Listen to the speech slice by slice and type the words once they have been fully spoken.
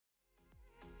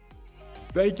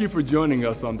Thank you for joining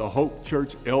us on the Hope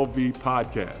Church LV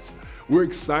podcast. We're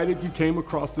excited you came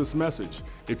across this message.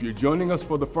 If you're joining us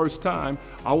for the first time,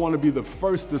 I want to be the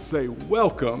first to say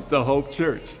welcome to Hope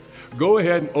Church. Go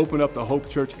ahead and open up the Hope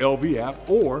Church LV app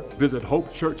or visit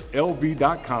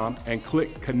hopechurchlv.com and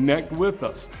click Connect with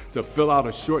Us to fill out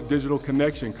a short digital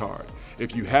connection card.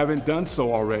 If you haven't done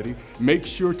so already, make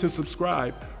sure to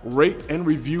subscribe, rate, and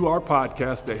review our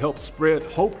podcast to help spread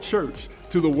Hope Church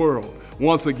to the world.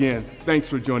 Once again, thanks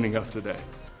for joining us today.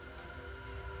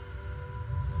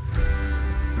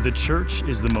 The church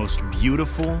is the most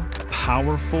beautiful,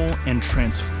 powerful, and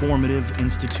transformative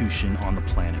institution on the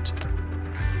planet.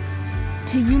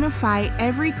 To unify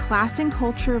every class and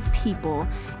culture of people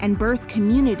and birth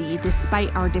community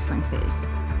despite our differences.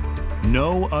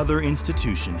 No other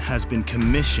institution has been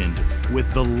commissioned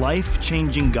with the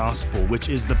life-changing gospel, which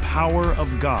is the power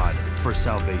of God for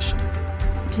salvation.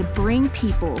 To bring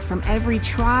people from every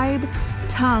tribe,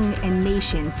 tongue, and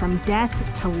nation from death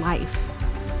to life.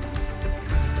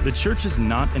 The church is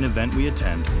not an event we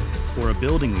attend or a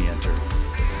building we enter,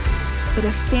 but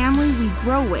a family we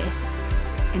grow with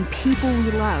and people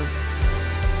we love.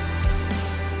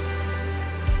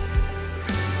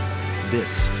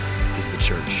 This is the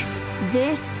church.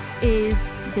 This is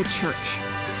the church.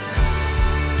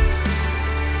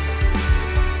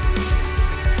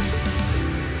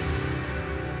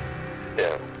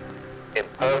 Still,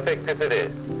 imperfect as it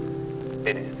is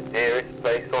the nearest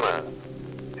place on earth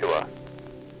to us.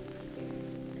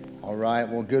 All right,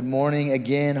 well, good morning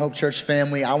again, Hope Church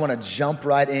family. I want to jump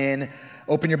right in.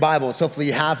 Open your Bibles. Hopefully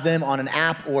you have them on an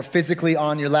app or physically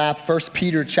on your lap. 1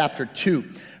 Peter chapter 2.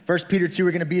 1 Peter 2,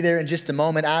 we're going to be there in just a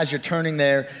moment. As you're turning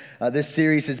there, this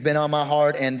series has been on my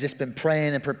heart and just been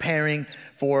praying and preparing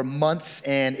for months,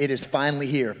 and it is finally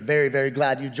here. Very, very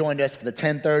glad you joined us for the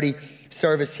 10:30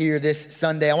 service here this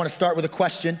Sunday. I want to start with a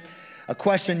question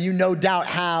you no doubt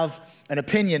have an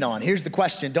opinion on. Here's the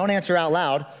question. Don't answer out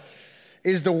loud.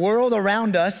 Is the world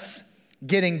around us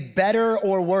getting better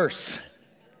or worse?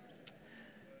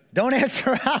 Don't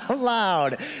answer out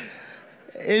loud.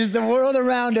 Is the world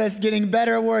around us getting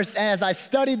better or worse? As I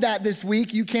studied that this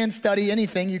week, you can study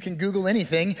anything, you can Google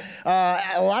anything.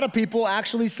 A lot of people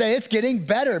actually say it's getting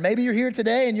better. Maybe you're here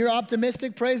today and you're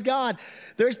optimistic, praise God.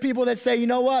 There's people that say, you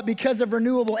know what, because of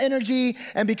renewable energy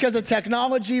and because of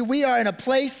technology, we are in a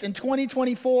place in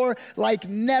 2024 like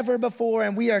never before,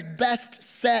 and we are best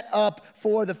set up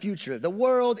for the future. The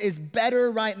world is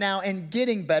better right now and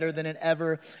getting better than it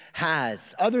ever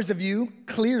has. Others of you,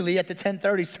 clearly at the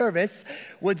 10:30 service,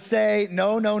 would say,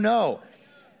 no,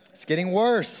 it's getting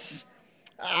worse.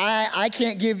 I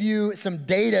can't give you some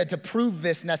data to prove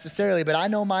this necessarily, but I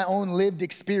know my own lived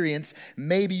experience.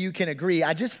 Maybe you can agree.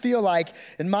 I just feel like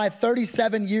in my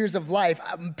 37 years of life,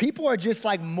 people are just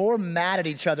like more mad at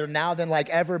each other now than like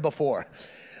ever before.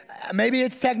 Maybe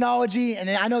it's technology, and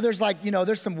I know there's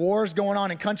there's some wars going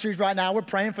on in countries right now. We're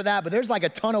praying for that, but there's like a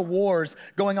ton of wars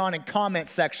going on in comment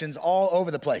sections all over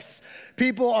the place.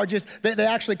 People are just, they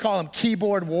actually call them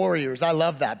keyboard warriors. I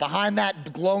love that. Behind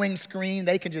that glowing screen,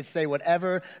 they can just say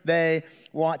whatever they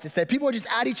want to say. People are just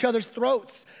at each other's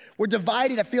throats. We're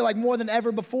divided, I feel like, more than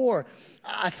ever before.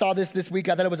 I saw this week.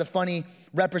 I thought it was a funny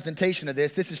representation of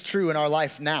this. This is true in our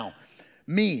life now.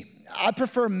 I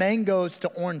prefer mangoes to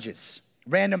oranges.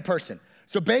 Random person.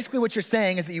 So basically what you're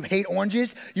saying is that you hate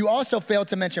oranges. You also failed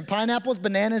to mention pineapples,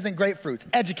 bananas, and grapefruits.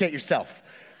 Educate yourself.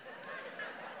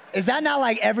 Is that not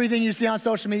like everything you see on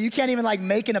social media? You can't even like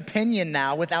make an opinion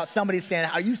now without somebody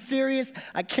saying, are you serious?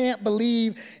 I can't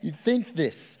believe you think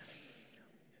this.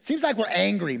 Seems like we're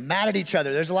angry, mad at each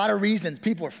other. There's a lot of reasons.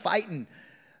 People are fighting.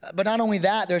 But not only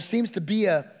that, there seems to be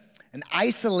an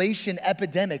isolation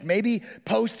epidemic. Maybe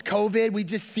post-COVID, we've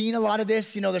just seen a lot of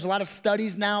this. There's a lot of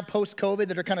studies now post-COVID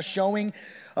that are kind of showing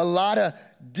a lot of,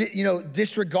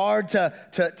 disregard to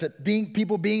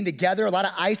people being together, a lot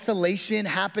of isolation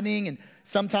happening, and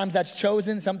sometimes that's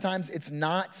chosen, sometimes it's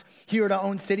not. Here at our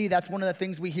own city, that's one of the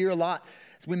things we hear a lot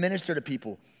as we minister to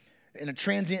people. In a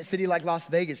transient city like Las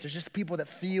Vegas, there's just people that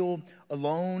feel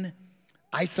alone,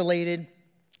 isolated.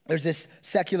 There's this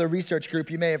secular research group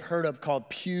you may have heard of called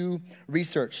Pew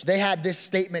Research. They had this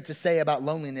statement to say about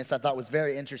loneliness I thought was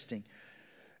very interesting.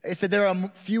 It said there are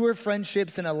fewer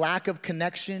friendships and a lack of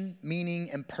connection, meaning,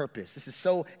 and purpose. This is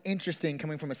so interesting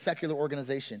coming from a secular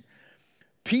organization.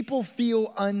 People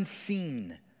feel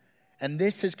unseen, and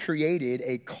this has created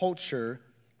a culture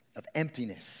of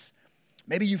emptiness.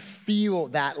 Maybe you feel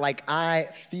that like I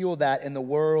feel that in the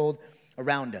world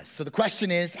around us. So the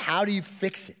question is, how do you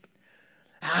fix it?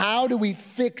 How do we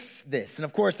fix this? And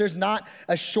of course, there's not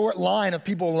a short line of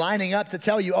people lining up to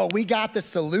tell you, oh, we got the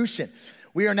solution.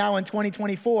 We are now in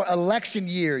 2024, election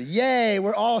year. Yay,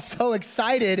 we're all so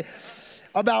excited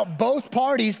about both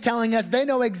parties telling us they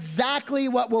know exactly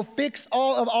what will fix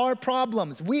all of our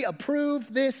problems. We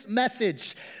approve this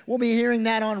message. We'll be hearing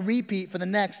that on repeat for the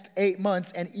next 8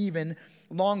 months and even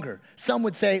longer. Some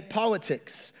would say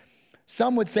politics.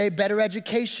 Some would say better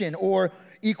education or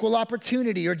equal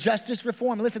opportunity or justice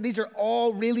reform. Listen, these are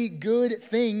all really good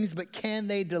things, but can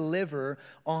they deliver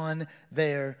on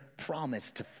their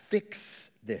promise to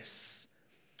fix this?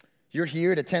 You're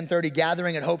here at a 10:30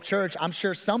 gathering at Hope Church. I'm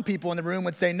sure some people in the room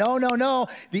would say, no.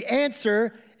 The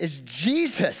answer is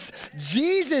Jesus.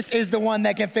 Jesus is the one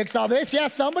that can fix all this. Yeah,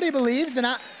 somebody believes, and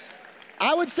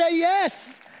I would say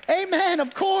yes. Amen,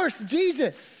 of course,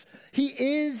 Jesus. He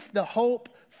is the hope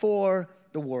for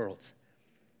the world.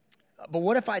 But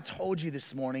what if I told you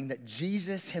this morning that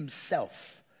Jesus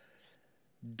himself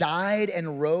died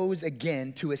and rose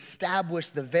again to establish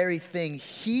the very thing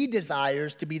he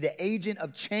desires to be the agent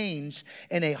of change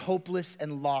in a hopeless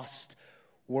and lost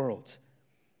world?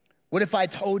 What if I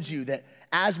told you that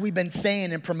as we've been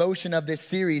saying in promotion of this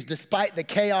series, despite the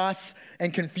chaos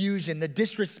and confusion, the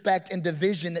disrespect and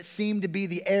division that seem to be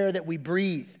the air that we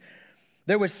breathe,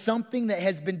 there was something that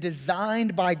has been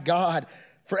designed by God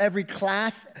for every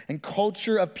class and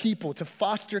culture of people to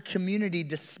foster community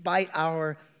despite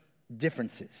our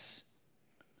differences?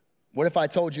 What if I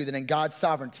told you that in God's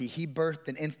sovereignty, he birthed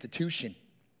an institution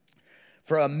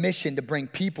for a mission to bring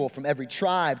people from every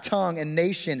tribe, tongue, and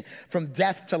nation from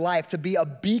death to life, to be a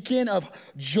beacon of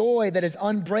joy that is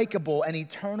unbreakable and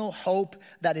eternal hope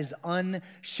that is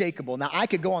unshakable? Now, I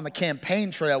could go on the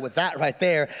campaign trail with that right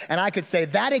there, and I could say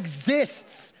that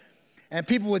exists, and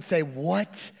people would say,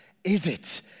 what is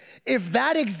it? If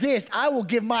that exists, I will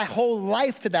give my whole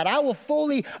life to that. I will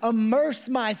fully immerse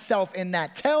myself in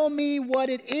that. Tell me what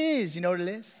it is. You know what it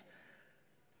is?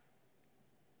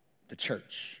 The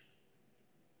church.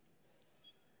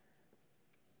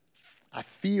 I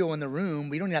feel in the room,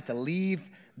 we don't even have to leave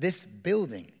this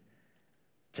building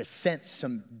to sense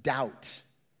some doubt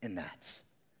in that.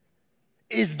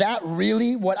 Is that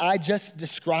really what I just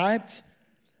described?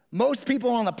 Most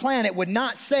people on the planet would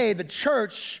not say the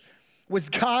church was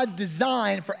God's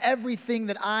design for everything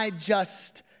that I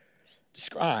just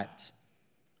described.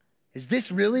 Is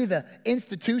this really the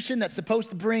institution that's supposed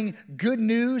to bring good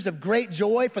news of great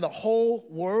joy for the whole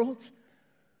world?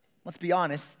 Let's be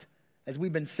honest, as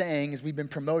we've been saying, as we've been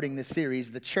promoting this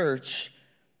series, the church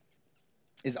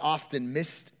is often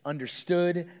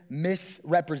misunderstood,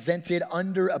 misrepresented,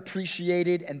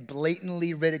 underappreciated, and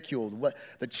blatantly ridiculed.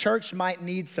 The church might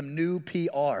need some new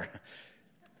PR.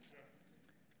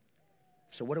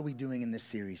 So what are we doing in this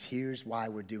series? Here's why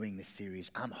we're doing this series.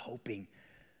 I'm hoping,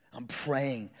 I'm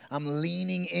praying, I'm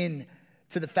leaning in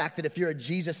to the fact that if you're a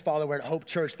Jesus follower at Hope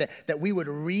Church, that we would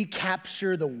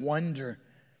recapture the wonder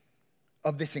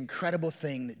of this incredible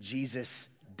thing that Jesus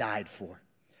died for.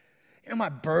 You know, my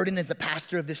burden as the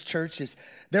pastor of this church is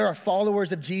there are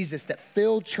followers of Jesus that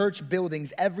fill church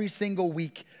buildings every single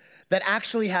week that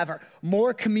actually have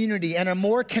more community and are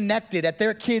more connected at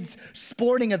their kids'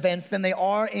 sporting events than they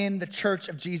are in the church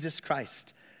of Jesus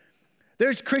Christ.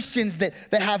 There's Christians that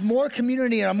have more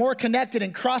community and are more connected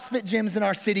in CrossFit gyms in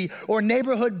our city or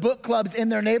neighborhood book clubs in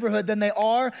their neighborhood than they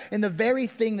are in the very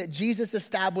thing that Jesus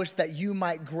established that you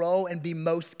might grow and be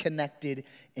most connected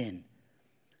in.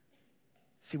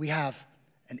 See, we have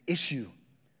an issue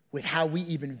with how we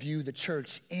even view the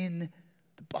church in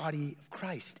the body of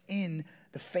Christ, in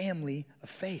the family of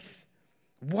faith.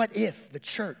 What if the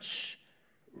church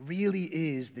really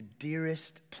is the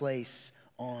dearest place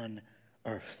on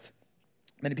earth?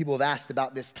 Many people have asked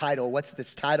about this title. What's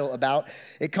this title about?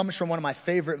 It comes from one of my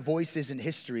favorite voices in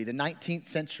history, the 19th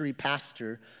century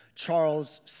pastor,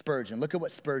 Charles Spurgeon. Look at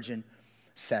what Spurgeon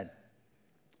said.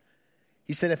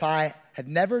 He said, if I had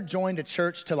never joined a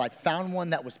church till I found one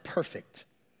that was perfect,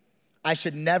 I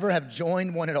should never have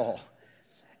joined one at all.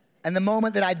 And the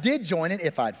moment that I did join it,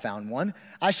 if I'd found one,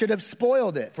 I should have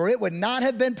spoiled it, for it would not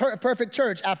have been a perfect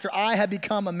church after I had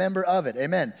become a member of it.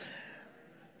 Amen.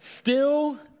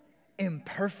 Still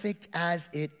imperfect as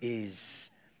it is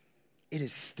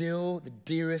still the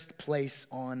dearest place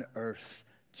on earth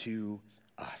to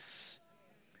us.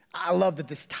 I love that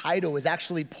this title is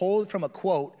actually pulled from a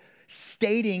quote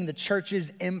stating the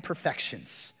church's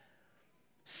imperfections.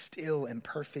 Still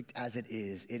imperfect as it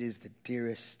is the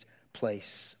dearest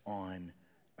place on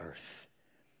earth.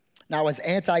 Now, as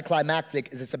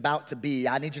anticlimactic as it's about to be,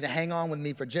 I need you to hang on with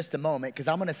me for just a moment because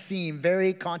I'm going to seem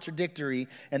very contradictory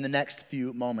in the next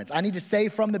few moments. I need to say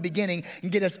from the beginning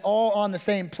and get us all on the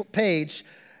same page,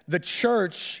 the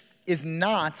church is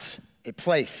not a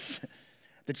place.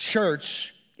 The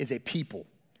church is a people.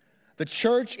 The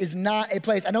church is not a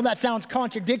place. I know that sounds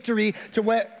contradictory to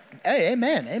what, hey,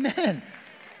 amen, amen.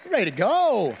 You're ready to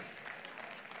go.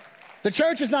 The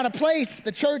church is not a place.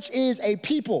 The church is a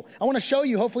people. I want to show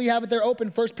you, hopefully you have it there open,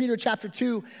 1 Peter chapter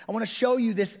 2. I want to show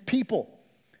you this people.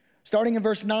 Starting in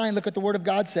verse 9, look what the word of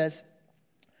God says.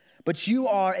 But you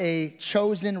are a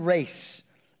chosen race,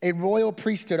 a royal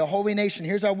priesthood, a holy nation.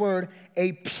 Here's our word,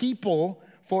 a people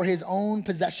for his own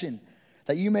possession,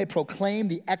 that you may proclaim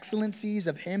the excellencies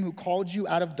of him who called you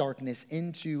out of darkness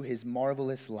into his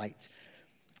marvelous light.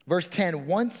 Verse 10,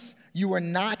 once you were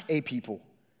not a people,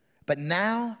 but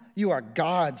now you are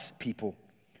God's people.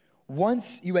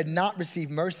 Once you had not received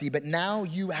mercy, but now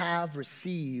you have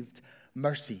received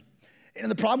mercy. And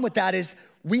the problem with that is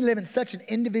we live in such an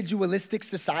individualistic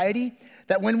society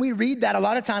that when we read that, a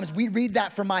lot of times we read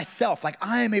that for myself, like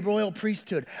I am a royal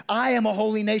priesthood, I am a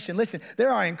holy nation. Listen,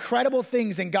 there are incredible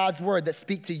things in God's word that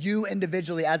speak to you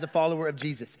individually as a follower of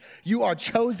Jesus. You are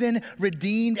chosen,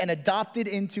 redeemed, and adopted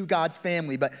into God's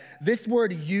family. But this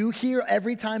word you here,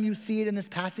 every time you see it in this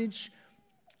passage,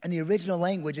 in the original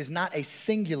language is not a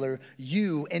singular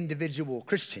you individual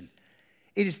Christian.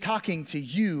 It is talking to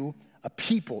you, a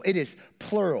people. It is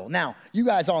plural. Now, you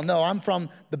guys all know I'm from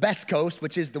the best coast,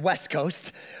 which is the West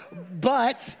Coast,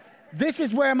 but this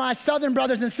is where my Southern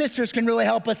brothers and sisters can really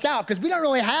help us out, because we don't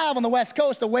really have on the West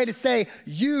Coast a way to say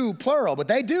you plural, but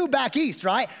they do back East,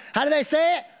 right? How do they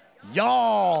say it?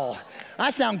 Y'all. I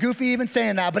sound goofy even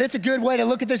saying that, but it's a good way to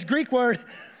look at this Greek word.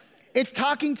 It's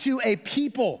talking to a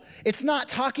people. It's not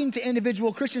talking to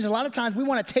individual Christians. A lot of times we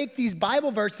want to take these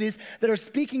Bible verses that are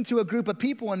speaking to a group of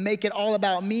people and make it all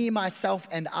about me, myself,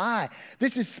 and I.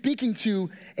 This is speaking to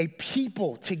a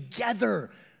people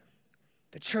together.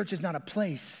 The church is not a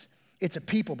place, it's a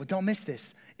people. But don't miss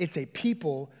this. It's a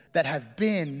people that have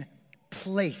been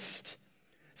placed.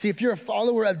 See, if you're a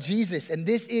follower of Jesus and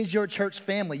this is your church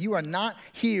family, you are not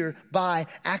here by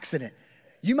accident.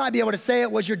 You might be able to say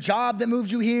it was your job that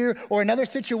moved you here or another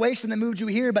situation that moved you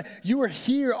here, but you were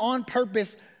here on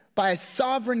purpose by a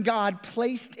sovereign God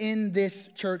placed in this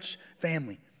church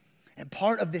family. And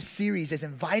part of this series is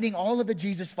inviting all of the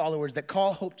Jesus followers that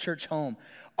call Hope Church home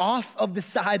off of the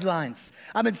sidelines.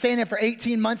 I've been saying it for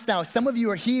 18 months now. Some of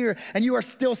you are here and you are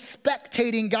still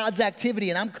spectating God's activity.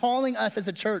 And I'm calling us as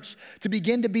a church to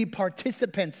begin to be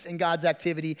participants in God's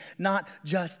activity, not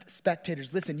just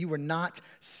spectators. Listen, you were not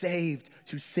saved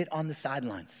to sit on the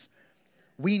sidelines.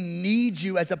 We need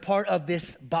you as a part of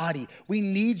this body. We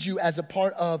need you as a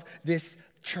part of this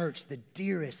church, the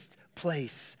dearest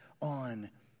place on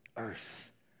earth.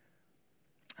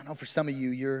 I know for some of you,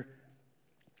 you're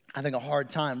having a hard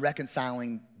time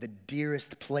reconciling the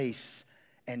dearest place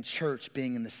and church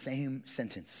being in the same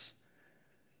sentence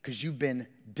because you've been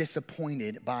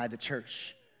disappointed by the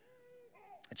church.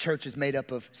 A church is made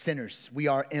up of sinners. We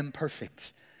are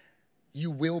imperfect. You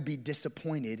will be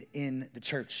disappointed in the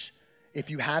church. If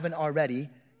you haven't already,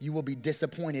 you will be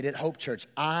disappointed at Hope Church.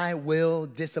 I will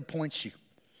disappoint you.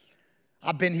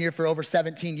 I've been here for over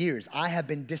 17 years. I have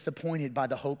been disappointed by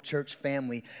the Hope Church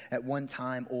family at one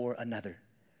time or another.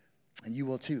 And you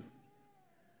will too.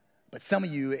 But some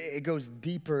of you, it goes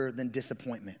deeper than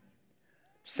disappointment.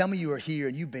 Some of you are here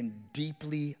and you've been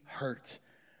deeply hurt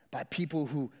by people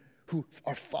who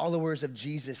are followers of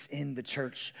Jesus in the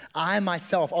church. I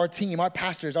myself, our team, our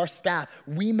pastors, our staff,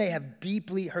 we may have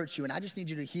deeply hurt you. And I just need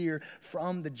you to hear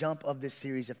from the jump of this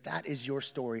series, if that is your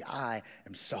story, I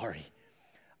am sorry.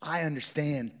 I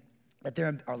understand that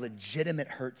there are legitimate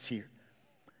hurts here.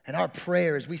 And our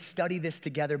prayer as we study this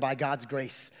together by God's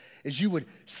grace is you would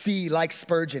see, like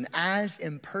Spurgeon, as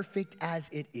imperfect as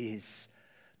it is,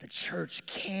 the church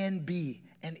can be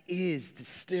and is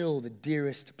still the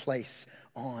dearest place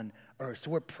on earth. So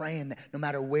we're praying that no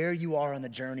matter where you are on the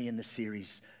journey in this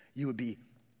series, you would be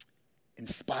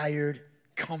inspired,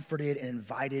 comforted, and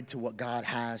invited to what God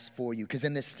has for you. Because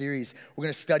in this series, we're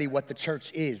going to study what the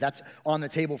church is. That's on the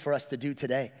table for us to do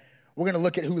today. We're going to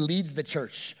look at who leads the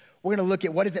church. We're going to look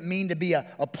at what does it mean to be a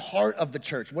part of the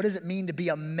church? What does it mean to be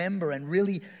a member and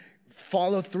really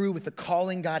follow through with the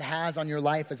calling God has on your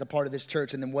life as a part of this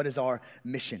church? And then what is our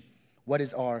mission? What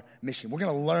is our mission? We're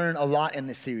going to learn a lot in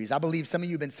this series. I believe some of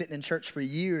you have been sitting in church for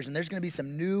years, and there's going to be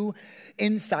some new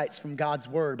insights from God's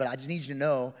word, but I just need you to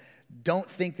know, don't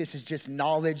think this is just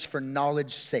knowledge for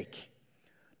knowledge's sake.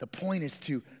 The point is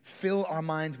to fill our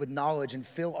minds with knowledge and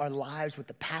fill our lives with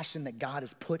the passion that God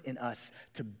has put in us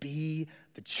to be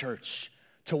the church,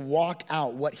 to walk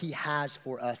out what he has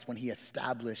for us when he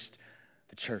established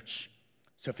the church.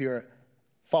 So if you're a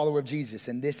follower of Jesus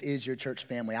and this is your church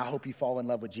family, I hope you fall in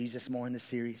love with Jesus more in this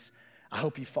series. I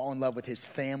hope you fall in love with his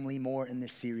family more in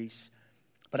this series.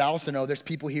 But I also know there's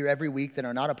people here every week that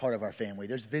are not a part of our family.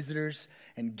 There's visitors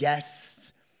and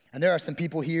guests. And there are some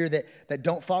people here that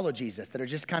don't follow Jesus, that are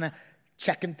just kind of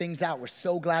checking things out. We're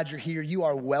so glad you're here. You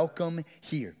are welcome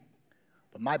here.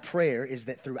 But my prayer is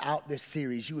that throughout this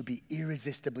series, you would be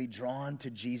irresistibly drawn to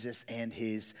Jesus and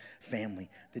his family,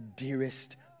 the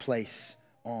dearest place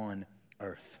on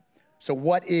earth. So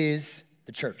what is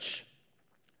the church?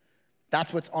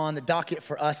 That's what's on the docket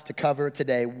for us to cover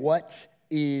today. What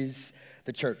is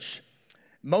the church?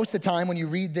 Most of the time when you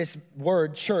read this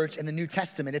word church in the New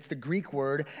Testament, it's the Greek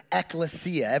word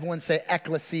ekklesia. Everyone say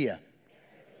ekklesia.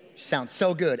 Sounds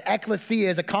so good. Ekklesia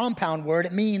is a compound word.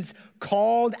 It means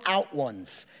called out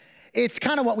ones. It's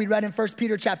kind of what we read in 1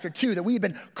 Peter chapter 2, that we've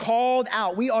been called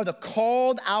out. We are the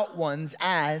called out ones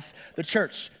as the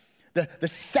church. The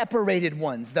separated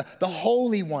ones, the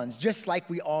holy ones, just like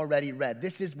we already read.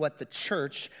 This is what the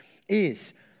church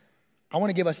is. I want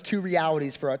to give us two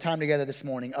realities for our time together this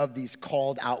morning of these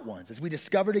called out ones. As we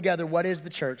discover together what is the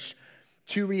church,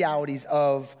 two realities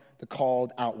of the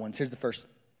called out ones. Here's the first.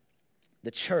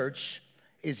 The church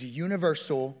is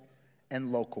universal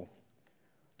and local.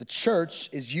 The church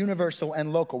is universal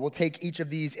and local. We'll take each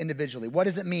of these individually. What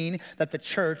does it mean that the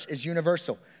church is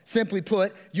universal? Simply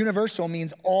put, universal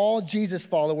means all Jesus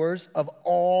followers of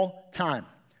all time.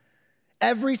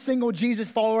 Every single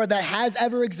Jesus follower that has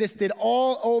ever existed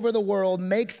all over the world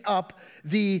makes up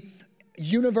the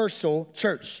universal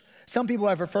church. Some people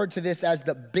have referred to this as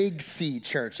the Big C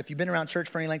church. If you've been around church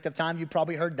for any length of time, you've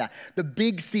probably heard that. The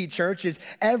Big C church is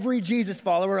every Jesus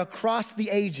follower across the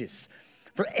ages.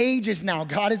 For ages now,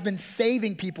 God has been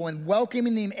saving people and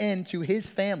welcoming them into his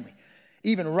family.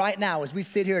 Even right now, as we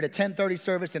sit here at a 10:30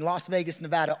 service in Las Vegas,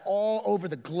 Nevada, all over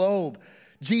the globe,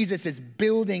 Jesus is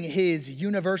building his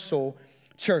universal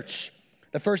church.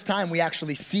 The first time we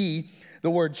actually see the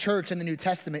word church in the New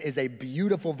Testament is a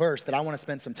beautiful verse that I want to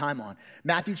spend some time on.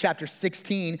 Matthew chapter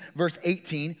 16, verse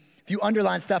 18. If you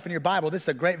underline stuff in your Bible, this is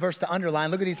a great verse to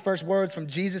underline. Look at these first words from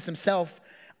Jesus himself.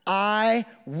 I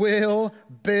will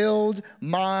build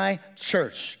my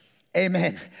church.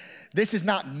 Amen. This is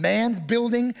not man's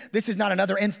building. This is not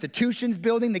another institution's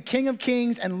building. The King of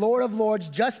Kings and Lord of Lords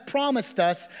just promised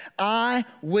us, I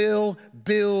will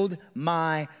build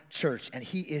my church. And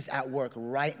he is at work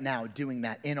right now doing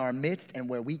that in our midst and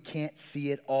where we can't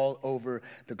see it all over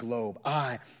the globe.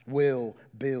 I will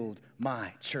build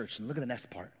my church. And look at the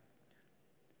next part.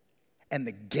 And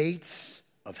the gates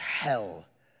of hell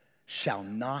shall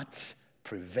not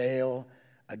prevail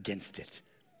against it.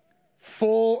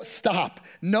 Full stop.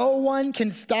 No one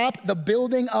can stop the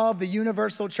building of the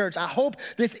universal church. I hope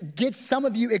this gets some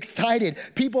of you excited.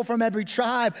 People from every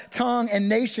tribe, tongue, and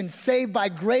nation saved by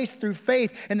grace through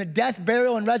faith in the death,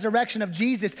 burial, and resurrection of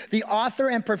Jesus. The author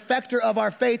and perfecter of our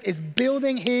faith is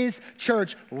building his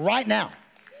church right now.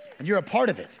 And you're a part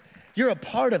of it. You're a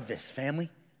part of this, family.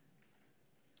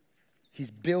 He's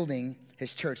building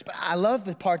his church. But I love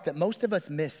the part that most of us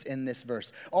miss in this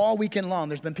verse. All weekend long,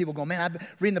 there's been people going, man, I've been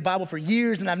reading the Bible for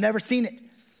years and I've never seen it.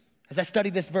 As I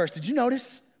studied this verse, did you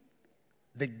notice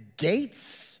the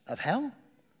gates of hell?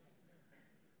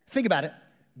 Think about it.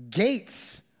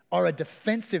 Gates are a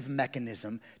defensive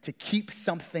mechanism to keep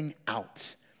something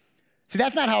out. See,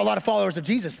 that's not how a lot of followers of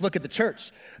Jesus look at the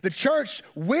church. The church,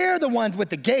 we're the ones with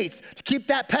the gates to keep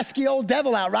that pesky old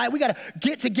devil out, right? We got to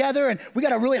get together and we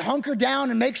got to really hunker down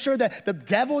and make sure that the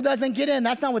devil doesn't get in.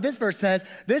 That's not what this verse says.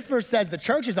 This verse says the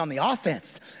church is on the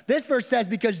offense. This verse says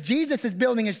because Jesus is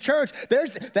building his church,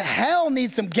 the hell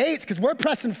needs some gates because we're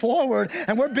pressing forward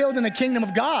and we're building the kingdom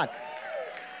of God.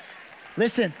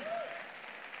 Listen.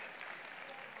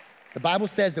 The Bible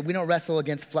says that we don't wrestle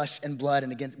against flesh and blood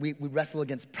and we wrestle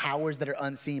against powers that are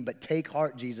unseen. But take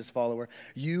heart, Jesus follower.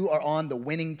 You are on the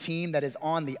winning team that is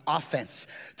on the offense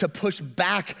to push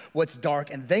back what's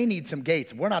dark. And they need some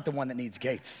gates. We're not the one that needs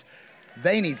gates.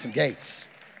 They need some gates.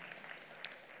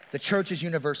 The church is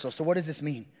universal. So what does this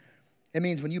mean? It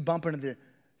means when you bump into the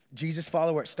Jesus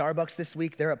follower at Starbucks this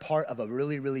week, they're a part of a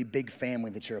really, really big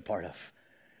family that you're a part of.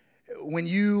 When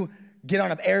you get on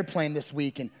an airplane this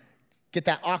week and get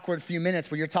that awkward few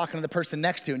minutes where you're talking to the person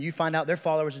next to you and you find out they're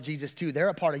followers of Jesus too. They're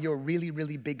a part of your really,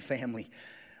 really big family.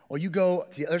 Or you go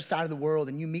to the other side of the world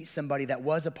and you meet somebody that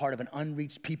was a part of an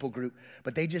unreached people group,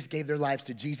 but they just gave their lives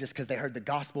to Jesus because they heard the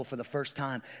gospel for the first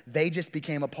time. They just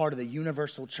became a part of the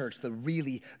universal church, the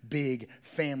really big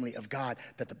family of God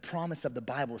that the promise of the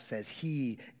Bible says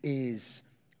he is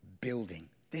building.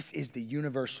 This is the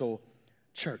universal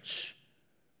church.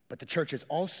 But the church is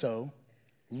also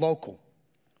local.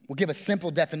 We'll give a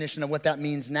simple definition of what that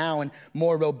means now and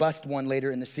more robust one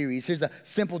later in the series. Here's a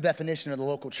simple definition of the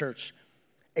local church.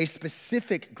 a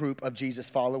specific group of Jesus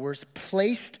followers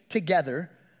placed together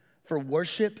for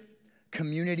worship,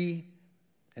 community,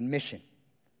 and mission.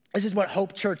 This is what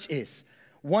Hope Church is.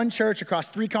 One church across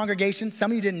 3 congregations.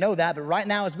 Some of you didn't know that, but right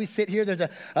now as we sit here, there's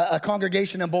a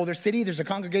congregation in Boulder City, there's a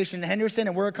congregation in Henderson,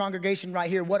 and we're a congregation right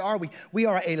here. What are we? We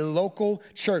are a local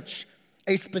church,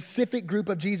 a specific group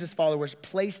of Jesus followers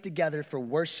placed together for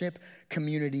worship,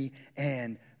 community,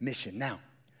 and mission. Now,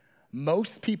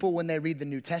 most people, when they read the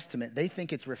New Testament, they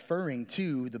think it's referring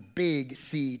to the big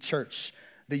C church,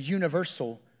 the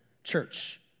universal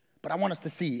church. But I want us to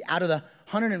see, out of the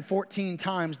 114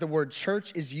 times the word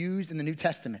church is used in the New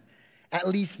Testament, at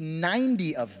least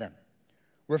 90 of them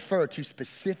refer to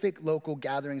specific local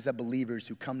gatherings of believers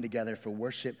who come together for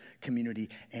worship, community,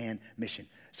 and mission.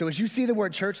 So as you see the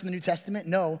word church in the New Testament,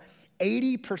 know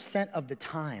 80% of the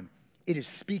time it is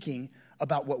speaking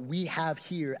about what we have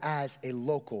here as a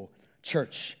local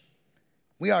church.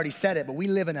 We already said it, but we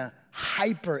live in a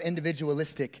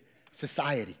hyper-individualistic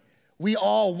society. We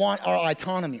all want our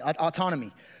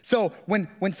autonomy. So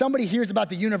when somebody hears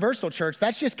about the universal church,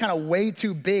 that's just kind of way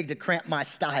too big to cramp my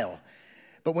style.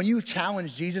 But when you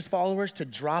challenge Jesus followers to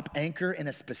drop anchor in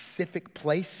a specific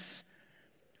place,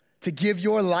 to give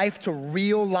your life to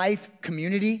real life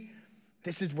community,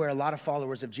 this is where a lot of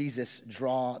followers of Jesus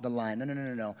draw the line.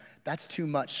 No. That's too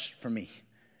much for me.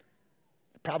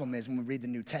 The problem is when we read the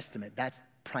New Testament, that's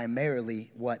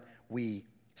primarily what we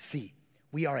see.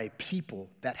 We are a people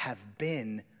that have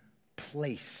been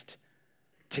placed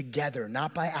together,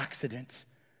 not by accident,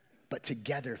 but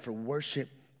together for worship,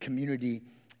 community,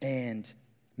 and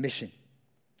mission.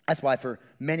 That's why for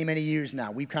many, many years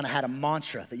now, we've kind of had a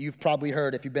mantra that you've probably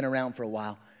heard if you've been around for a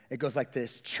while. It goes like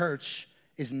this: church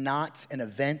is not an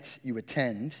event you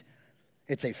attend,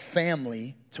 it's a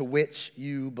family to which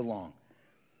you belong.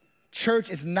 Church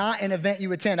is not an event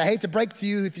you attend. I hate to break to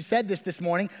you if you said this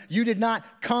morning, you did not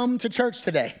come to church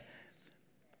today.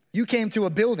 You came to a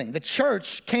building. The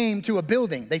church came to a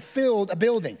building. They filled a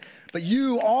building, but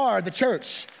you are the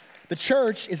church. The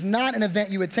church is not an event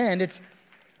you attend. It's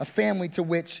a family to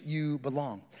which you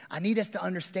belong. I need us to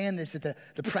understand this at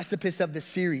the precipice of this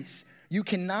series. You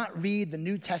cannot read the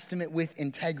New Testament with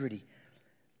integrity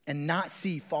and not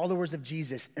see followers of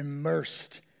Jesus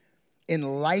immersed in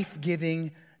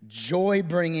life-giving,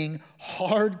 joy-bringing,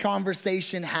 hard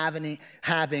conversation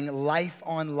having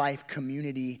life-on-life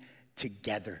community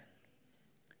together.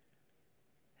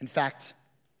 In fact,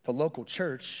 the local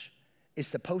church is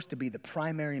supposed to be the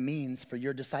primary means for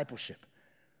your discipleship.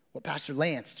 What Pastor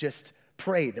Lance just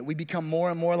prayed, that we become more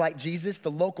and more like Jesus,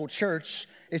 the local church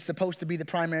is supposed to be the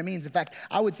primary means. In fact,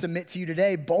 I would submit to you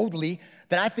today boldly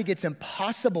that I think it's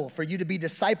impossible for you to be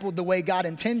discipled the way God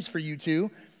intends for you to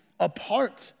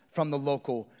apart from the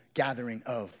local gathering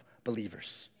of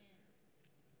believers.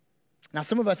 Now,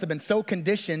 some of us have been so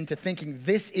conditioned to thinking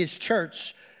this is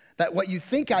church that what you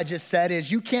think I just said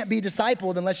is you can't be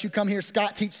discipled unless you come hear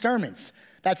Scott teach sermons.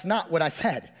 That's not what I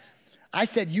said. I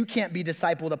said you can't be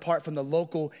discipled apart from the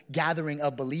local gathering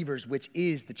of believers, which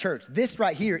is the church. This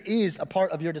right here is a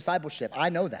part of your discipleship. I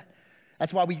know that.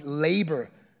 That's why we labor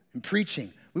in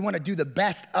preaching. We want to do the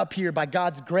best up here by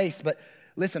God's grace. But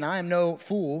listen, I am no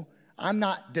fool. I'm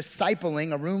not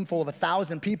discipling a room full of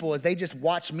 1,000 people as they just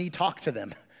watch me talk to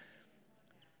them.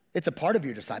 It's a part of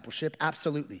your discipleship,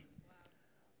 absolutely.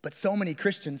 But so many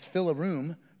Christians fill a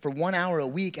room for 1 hour a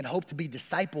week and hope to be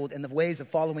discipled in the ways of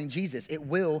following Jesus. It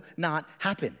will not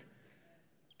happen.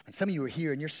 And some of you are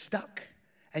here and you're stuck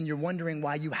and you're wondering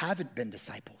why you haven't been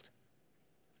discipled.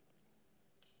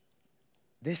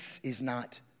 This is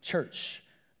not church.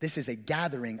 This is a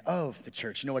gathering of the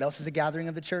church. You know what else is a gathering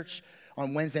of the church?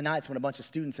 On Wednesday nights when a bunch of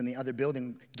students in the other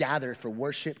building gather for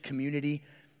worship, community,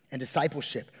 and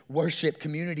discipleship, worship,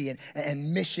 community,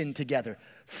 and mission together.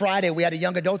 Friday, we had a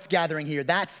young adults gathering here.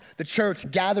 That's the church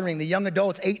gathering, the young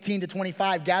adults, 18 to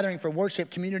 25, gathering for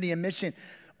worship, community, and mission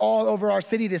all over our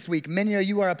city this week. Many of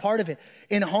you are a part of it.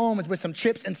 In homes with some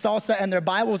chips and salsa and their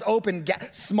Bibles open,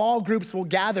 small groups will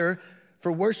gather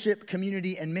for worship,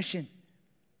 community, and mission.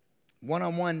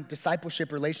 One-on-one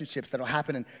discipleship relationships that'll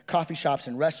happen in coffee shops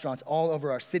and restaurants all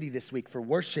over our city this week for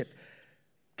worship,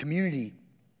 community,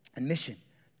 and mission.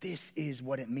 This is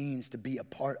what it means to be a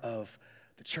part of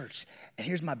the church. And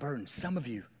here's my burden. Some of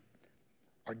you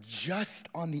are just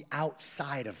on the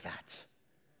outside of that.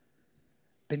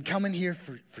 Been coming here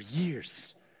for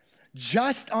years.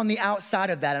 Just on the outside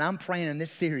of that. And I'm praying in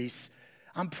this series,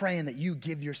 I'm praying that you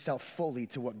give yourself fully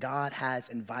to what God has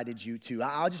invited you to.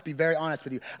 I'll just be very honest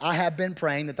with you. I have been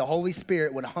praying that the Holy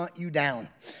Spirit would hunt you down.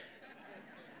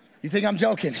 You think I'm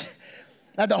joking?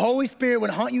 That the Holy Spirit would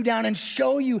hunt you down and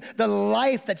show you the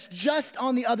life that's just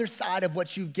on the other side of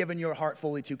what you've given your heart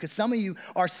fully to. Because some of you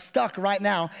are stuck right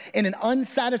now in an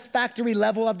unsatisfactory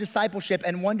level of discipleship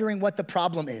and wondering what the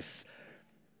problem is.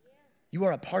 You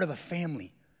are a part of a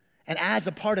family. And as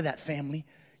a part of that family,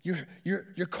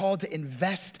 you're called to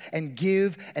invest and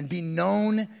give and be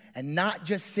known and not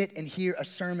just sit and hear a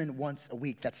sermon once a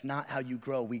week. That's not how you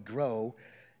grow. We grow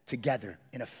together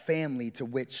in a family to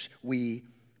which we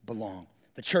belong.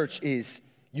 The church is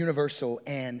universal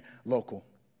and local.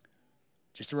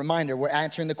 Just a reminder, we're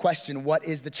answering the question, what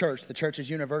is the church? The church is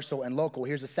universal and local.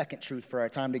 Here's a second truth for our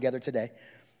time together today.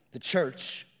 The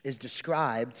church is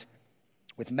described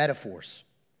with metaphors.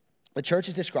 The church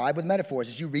is described with metaphors.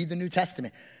 As you read the New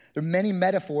Testament, there are many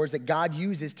metaphors that God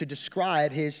uses to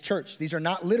describe his church. These are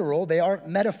not literal, they are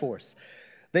metaphors.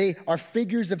 They are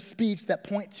figures of speech that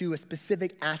point to a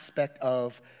specific aspect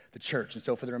of the church. And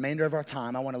so for the remainder of our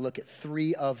time, I want to look at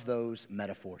 3 of those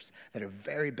metaphors that are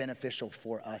very beneficial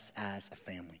for us as a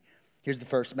family. Here's the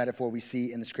first metaphor we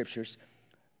see in the scriptures: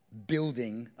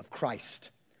 building of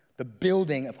Christ. The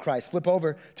building of Christ. Flip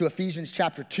over to Ephesians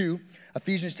chapter 2.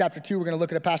 Ephesians chapter 2, we're going to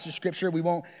look at a passage of scripture. We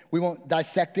won't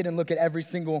dissect it and look at every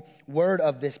single word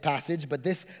of this passage, but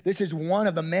this is one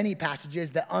of the many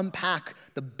passages that unpack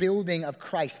the building of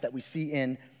Christ that we see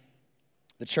in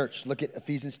the church. Look at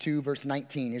Ephesians 2, verse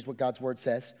 19. Here's what God's word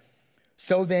says.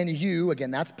 So then you, again,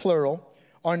 that's plural,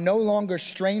 are no longer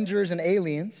strangers and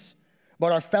aliens,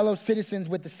 but are fellow citizens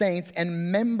with the saints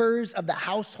and members of the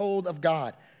household of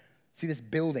God. See this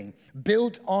building,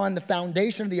 built on the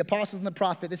foundation of the apostles and the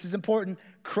prophet. This is important.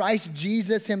 Christ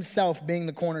Jesus himself being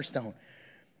the cornerstone,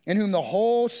 in whom the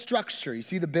whole structure, you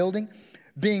see the building,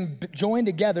 being joined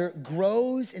together,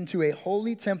 grows into a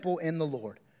holy temple in the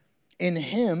Lord. In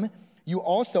him, you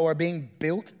also are being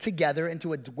built together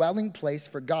into a dwelling place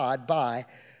for God by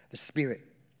the Spirit.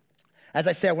 As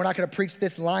I said, we're not going to preach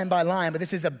this line by line, but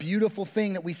this is a beautiful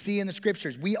thing that we see in the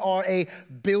scriptures. We are a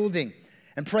building.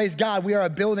 And praise God, we are a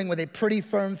building with a pretty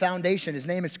firm foundation. His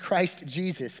name is Christ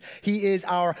Jesus. He is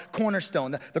our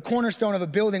cornerstone. The cornerstone of a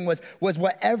building was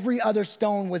what every other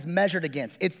stone was measured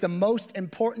against. It's the most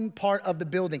important part of the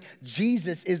building.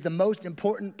 Jesus is the most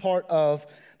important part of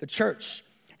the church.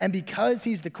 And because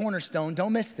he's the cornerstone,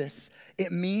 don't miss this,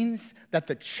 it means that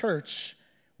the church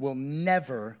will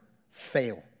never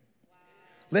fail.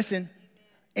 Listen,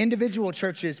 individual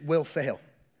churches will fail.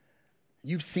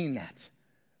 You've seen that.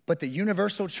 But the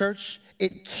universal church,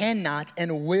 it cannot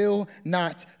and will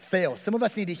not fail. Some of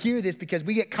us need to hear this because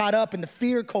we get caught up in the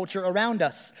fear culture around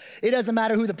us. It doesn't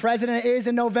matter who the president is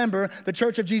in November, the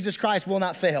Church of Jesus Christ will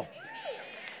not fail.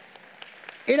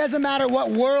 It doesn't matter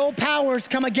what world powers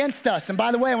come against us. And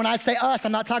by the way, when I say us,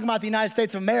 I'm not talking about the United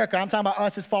States of America. I'm talking about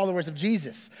us as followers of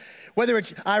Jesus. Whether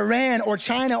it's Iran or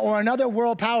China or another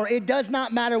world power, it does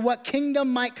not matter what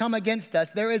kingdom might come against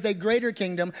us. There is a greater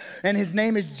kingdom, and his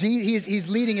name is he's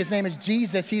leading. His name is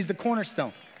Jesus. He's the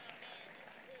cornerstone.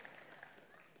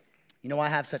 You know why I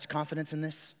have such confidence in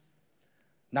this?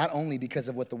 Not only because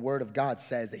of what the Word of God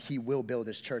says that he will build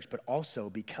his church, but also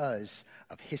because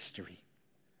of history.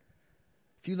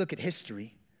 If you look at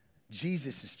history,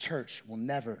 Jesus' church will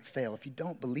never fail. If you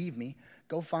don't believe me,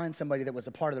 go find somebody that was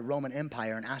a part of the Roman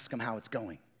Empire and ask them how it's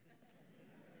going.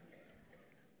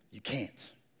 You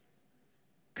can't,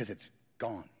 because it's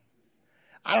gone.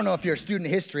 I don't know if you're a student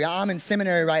of history. I'm in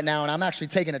seminary right now, and I'm actually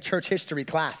taking a church history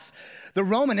class. The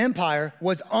Roman Empire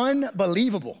was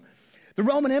unbelievable. The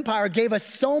Roman Empire gave us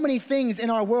so many things in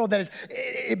our world that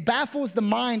it baffles the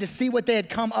mind to see what they had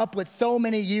come up with so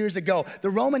many years ago. The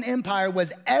Roman Empire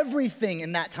was everything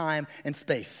in that time and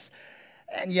space.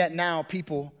 And yet now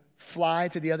people fly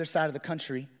to the other side of the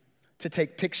country to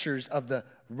take pictures of the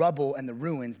rubble and the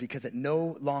ruins because it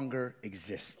no longer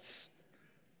exists.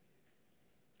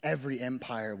 Every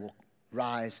empire will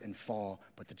rise and fall,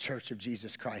 but the Church of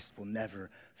Jesus Christ will never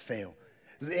fail.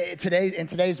 In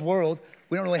today's world,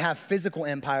 we don't really have physical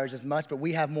empires as much, but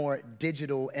we have more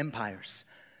digital empires.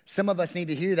 Some of us need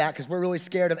to hear that because we're really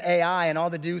scared of AI and all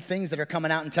the new things that are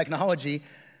coming out in technology.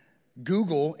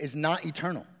 Google is not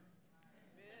eternal.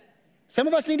 Some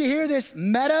of us need to hear this.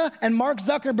 Meta and Mark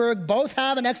Zuckerberg both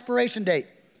have an expiration date.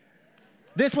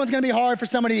 This one's gonna be hard for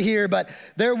somebody to hear, but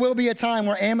there will be a time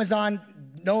where Amazon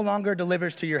no longer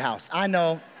delivers to your house. I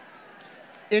know.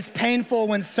 It's painful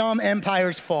when some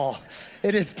empires fall.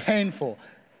 It is painful.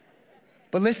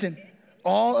 But listen,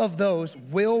 all of those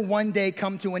will one day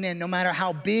come to an end, no matter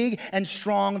how big and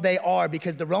strong they are,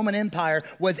 because the Roman Empire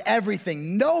was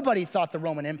everything. Nobody thought the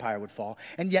Roman Empire would fall.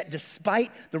 And yet,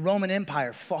 despite the Roman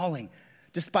Empire falling,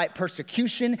 Despite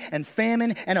persecution and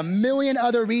famine and a million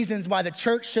other reasons why the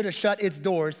church should have shut its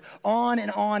doors, on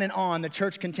and on and on, the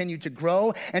church continued to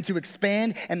grow and to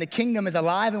expand, and the kingdom is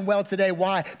alive and well today.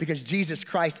 Why? Because Jesus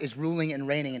Christ is ruling and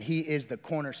reigning, and he is the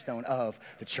cornerstone of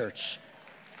the church.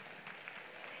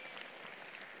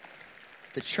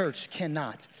 The church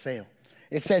cannot fail.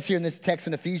 It says here in this text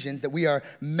in Ephesians that we are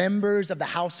members of the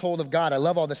household of God. I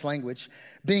love all this language.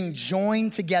 Being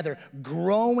joined together,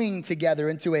 growing together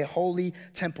into a holy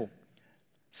temple.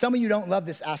 Some of you don't love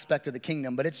this aspect of the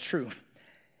kingdom, but it's true.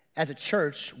 As a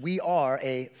church, we are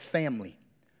a family.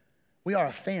 We are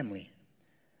a family.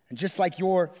 And just like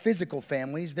your physical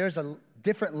families, there's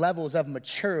different levels of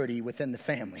maturity within the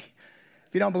family.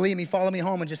 If you don't believe me, follow me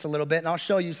home in just a little bit, and I'll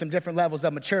show you some different levels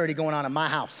of maturity going on in my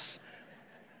house.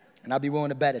 And I'll be willing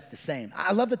to bet it's the same.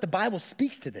 I love that the Bible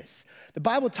speaks to this. The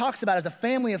Bible talks about as a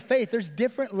family of faith, there's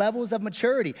different levels of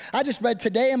maturity. I just read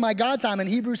today in my God time in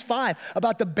Hebrews 5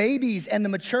 about the babies and the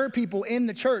mature people in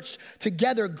the church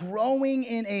together growing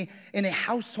in a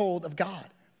household of God.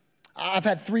 I've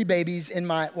had 3 babies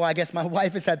I guess my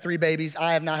wife has had 3 babies.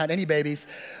 I have not had any babies.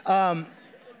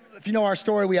 If you know our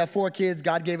story, we have 4 kids.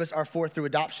 God gave us our 4th through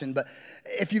adoption. But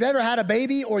if you've ever had a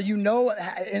baby or you know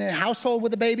in a household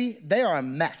with a baby, they are a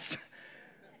mess.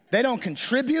 They don't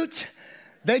contribute.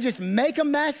 They just make a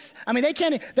mess. I mean, they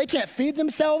can't feed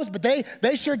themselves, but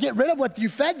they sure get rid of what you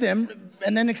fed them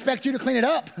and then expect you to clean it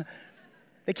up.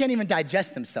 They can't even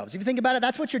digest themselves. If you think about it,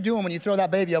 that's what you're doing when you throw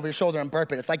that baby over your shoulder and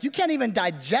burp it. It's like you can't even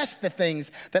digest the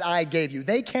things that I gave you.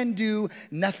 They can do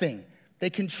nothing.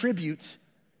 They contribute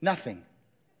nothing.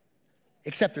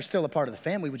 Except they're still a part of the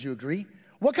family, would you agree?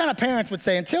 What kind of parents would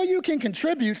say, until you can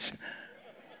contribute,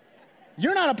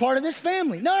 you're not a part of this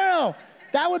family? No.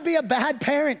 That would be a bad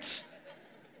parent.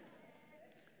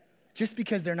 Just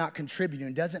because they're not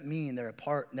contributing doesn't mean they're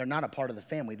not a part of the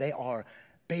family. They are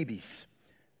babies.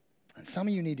 And some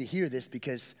of you need to hear this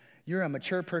because you're a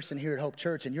mature person here at Hope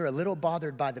Church and you're a little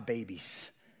bothered by the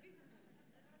babies.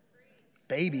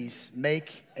 Babies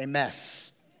make a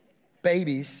mess.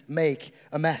 Babies make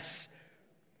a mess.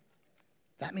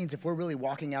 That means if we're really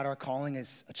walking out our calling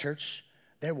as a church,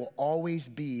 there will always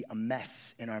be a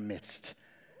mess in our midst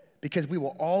because we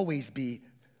will always be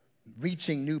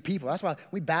reaching new people. That's why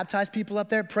we baptize people up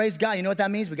there. Praise God. You know what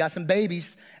that means? We got some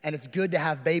babies, and it's good to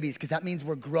have babies because that means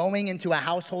we're growing into a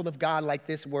household of God like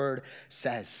this word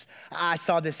says. I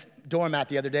saw this doormat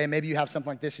the other day. Maybe you have something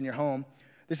like this in your home.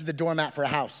 This is the doormat for a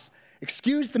house.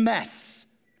 Excuse the mess.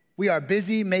 We are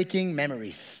busy making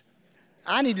memories.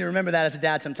 I need to remember that as a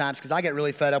dad sometimes because I get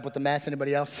really fed up with the mess.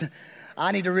 Anybody else?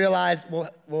 I need to realize,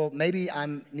 well, maybe I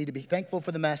need to be thankful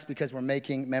for the mess because we're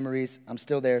making memories. I'm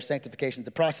still there. Sanctification's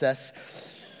a process.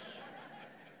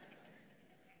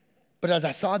 But as I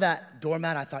saw that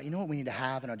doormat, I thought, you know what we need to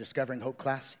have in our Discovering Hope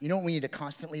class? You know what we need to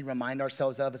constantly remind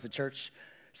ourselves of as a church?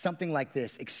 Something like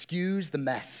this. Excuse the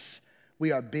mess.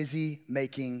 We are busy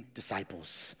making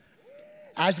disciples.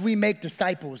 As we make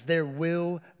disciples, there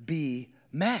will be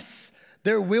mess.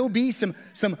 There will be some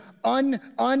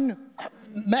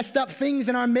messed up things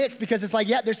in our midst because it's like,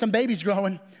 yeah, there's some babies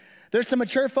growing. There's some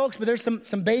mature folks, but there's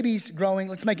some babies growing.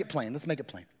 Let's make it plain.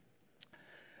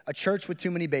 A church with too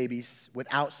many babies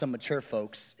without some mature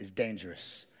folks is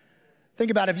dangerous. Think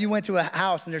about if you went to a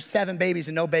house and there's 7 babies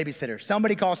and no babysitter.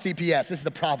 Somebody call CPS. This is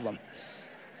a problem.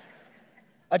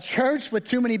 A church with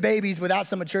too many babies without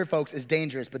some mature folks is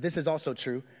dangerous, but this is also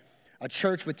true. A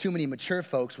church with too many mature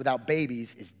folks without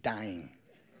babies is dying.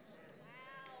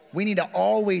 We need to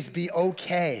always be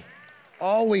okay.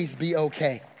 Always be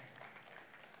okay.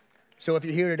 So if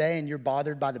you're here today and you're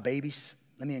bothered by the babies,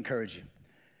 let me encourage you.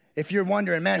 If you're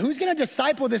wondering, man, who's gonna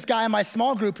disciple this guy in my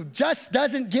small group who just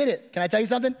doesn't get it? Can I tell you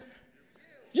something?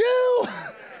 You!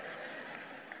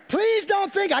 Please don't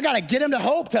think I gotta get him to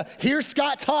Hope to hear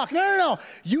Scott talk. No.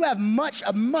 You have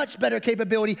a much better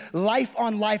capability, life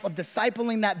on life, of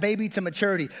discipling that baby to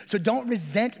maturity. So don't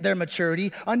resent their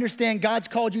maturity. Understand God's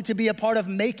called you to be a part of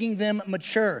making them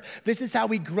mature. This is how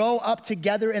we grow up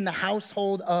together in the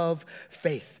household of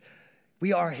faith.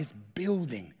 We are his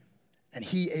building, and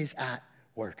he is at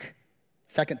work.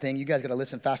 Second thing, you guys gotta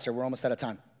listen faster. We're almost out of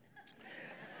time.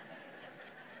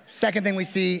 Second thing we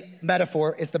see,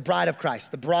 metaphor, is the bride of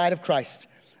Christ, the bride of Christ.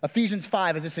 Ephesians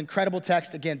 5 is this incredible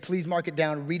text. Again, please mark it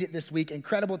down, read it this week.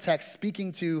 Incredible text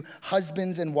speaking to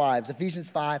husbands and wives. Ephesians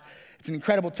 5, it's an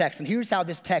incredible text. And here's how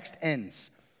this text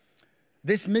ends.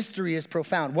 This mystery is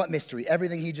profound. What mystery?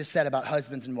 Everything he just said about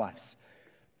husbands and wives.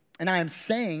 And I am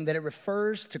saying that it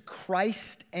refers to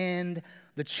Christ and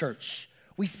the church.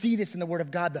 We see this in the Word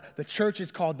of God. The church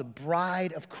is called the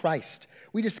bride of Christ.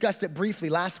 We discussed it briefly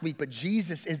last week, but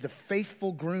Jesus is the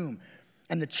faithful groom.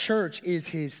 and the church is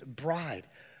his bride.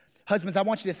 Husbands, I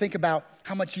want you to think about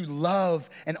how much you love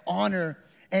and honor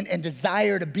and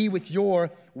desire to be with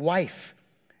your wife.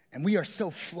 And we are so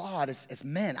flawed as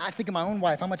men. I think of my own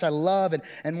wife, how much I love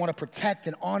and want to protect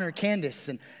and honor Candace.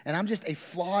 And I'm just a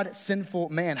flawed, sinful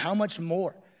man. How much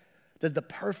more does the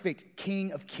perfect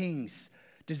King of Kings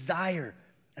desire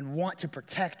and want to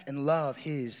protect and love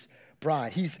his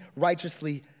bride? He's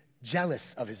righteously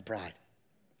jealous of his bride,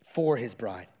 for his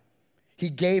bride. He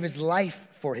gave his life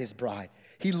for his bride.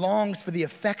 He longs for the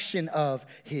affection of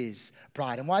his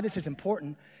bride. And why this is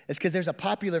important is because there's a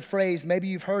popular phrase, maybe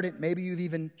you've heard it, maybe you've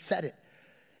even said it.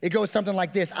 It goes something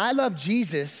like this: I love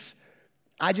Jesus,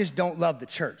 I just don't love the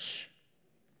church.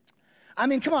 I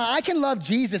mean, come on, I can love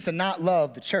Jesus and not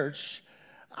love the church.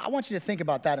 I want you to think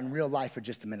about that in real life for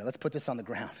just a minute. Let's put this on the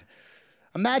ground.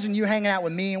 Imagine you hanging out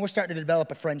with me and we're starting to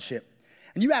develop a friendship.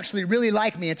 And you actually really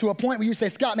like me, and to a point where you say,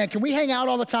 Scott, man, can we hang out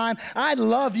all the time? I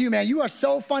love you, man. You are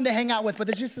so fun to hang out with, but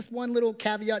there's just this one little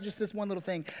caveat, just this one little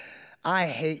thing. I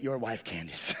hate your wife,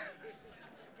 Candace.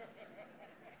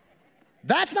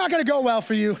 That's not gonna go well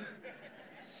for you.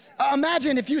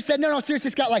 Imagine if you said, no,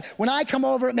 seriously, Scott, like when I come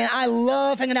over, man, I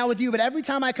love hanging out with you, but every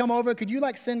time I come over, could you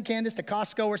like send Candace to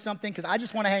Costco or something? Because I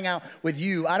just wanna hang out with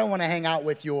you. I don't wanna hang out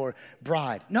with your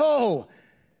bride. No.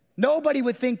 Nobody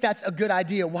would think that's a good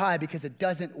idea. Why? Because it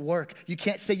doesn't work. You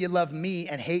can't say you love me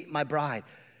and hate my bride.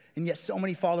 And yet so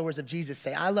many followers of Jesus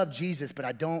say, I love Jesus, but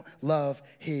I don't love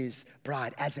his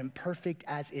bride. As imperfect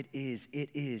as it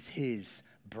is his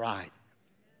bride.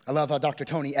 I love how Dr.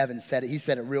 Tony Evans said it. He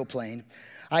said it real plain.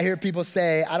 I hear people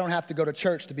say, I don't have to go to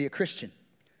church to be a Christian.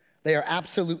 They are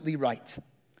absolutely right.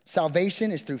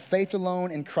 Salvation is through faith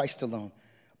alone and Christ alone.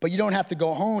 But you don't have to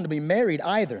go home to be married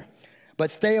either. But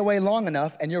stay away long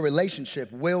enough and your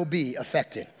relationship will be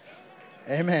affected.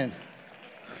 Amen.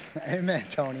 Amen,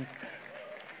 Tony.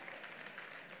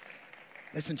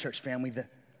 Listen, church family,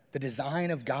 the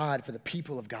design of God for the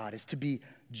people of God is to be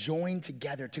joined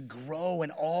together, to grow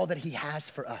in all that he has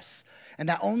for us. And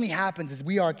that only happens as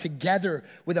we are together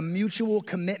with a mutual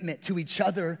commitment to each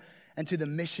other and to the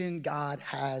mission God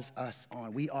has us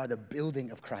on. We are the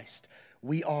building of Christ.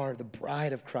 We are the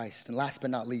bride of Christ. And last but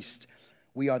not least,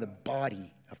 we are the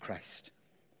body of Christ.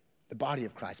 The body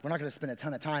of Christ. We're not going to spend a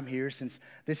ton of time here since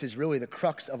this is really the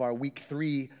crux of our week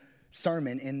 3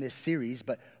 sermon in this series.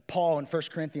 But Paul in 1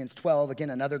 Corinthians 12, again,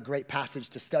 another great passage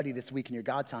to study this week in your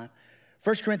God time.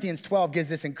 1 Corinthians 12 gives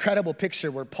this incredible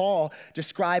picture where Paul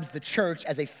describes the church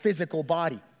as a physical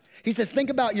body. He says, think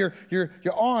about your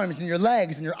arms and your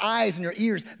legs and your eyes and your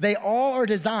ears. They all are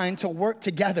designed to work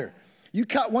together. You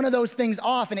cut one of those things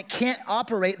off and it can't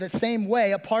operate the same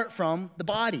way apart from the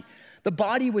body. The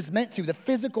body was meant to, the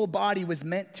physical body was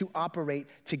meant to operate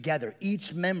together,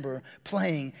 each member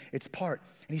playing its part.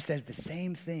 And he says the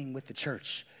same thing with the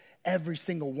church. Every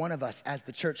single one of us as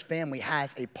the church family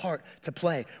has a part to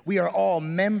play. We are all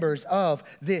members of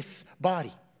this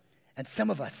body. And some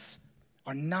of us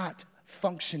are not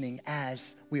functioning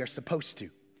as we are supposed to.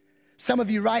 Some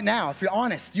of you right now, if you're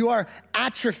honest, you are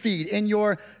atrophied in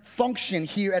your function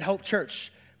here at Hope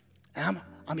Church. And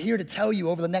I'm here to tell you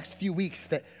over the next few weeks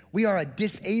that we are a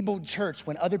disabled church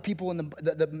when other people in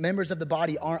the members of the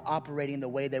body aren't operating the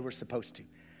way they were supposed to.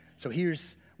 So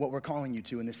here's what we're calling you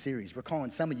to in this series. We're calling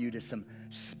some of you to some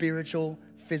spiritual,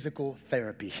 physical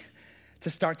therapy to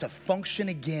start to function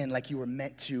again like you were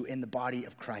meant to in the body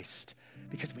of Christ,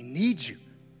 because we need you.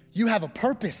 You have a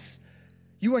purpose.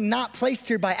 You are not placed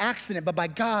here by accident, but by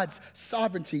God's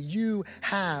sovereignty. You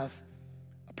have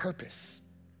a purpose.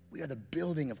 We are the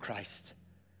building of Christ.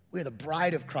 We are the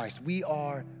bride of Christ. We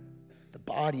are the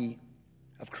body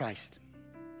of Christ.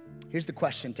 Here's the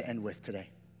question to end with today.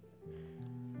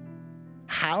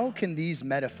 How can these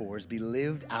metaphors be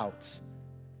lived out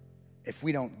if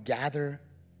we don't gather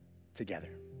together?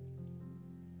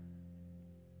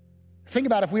 Think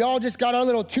about it. If we all just got our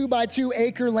little 2x2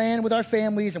 acre land with our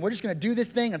families and we're just gonna do this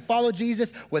thing and follow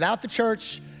Jesus without the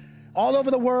church, all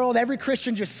over the world, every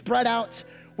Christian just spread out.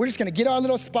 We're just gonna get our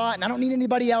little spot and I don't need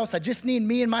anybody else. I just need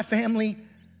me and my family.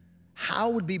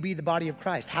 How would we be the body of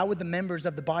Christ? How would the members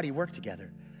of the body work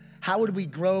together? How would we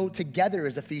grow together,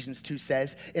 as Ephesians 2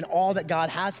 says, in all that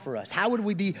God has for us? How would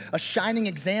we be a shining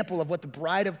example of what the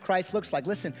bride of Christ looks like?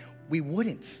 Listen, we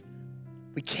wouldn't.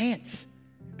 We can't,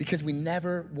 because we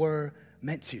never were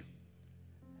meant to.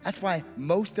 That's why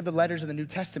most of the letters of the New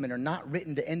Testament are not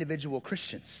written to individual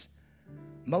Christians.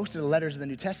 Most of the letters of the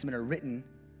New Testament are written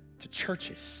to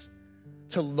churches,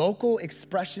 to local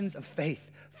expressions of faith,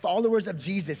 followers of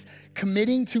Jesus,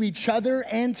 committing to each other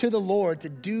and to the Lord to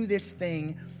do this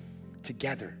thing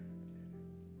together.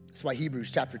 That's why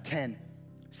Hebrews chapter 10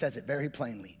 says it very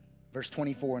plainly. Verse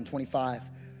 24 and 25.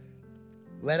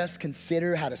 Let us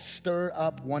consider how to stir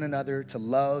up one another to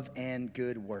love and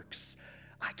good works.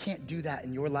 I can't do that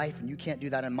in your life, and you can't do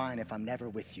that in mine if I'm never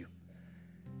with you.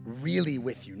 Really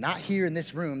with you. Not here in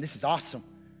this room. This is awesome.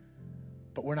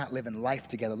 But we're not living life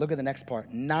together. Look at the next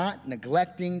part. Not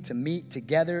neglecting to meet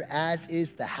together as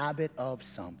is the habit of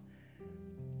some,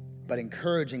 but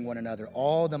encouraging one another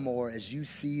all the more as you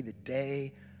see the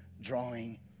day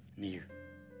drawing near.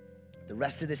 The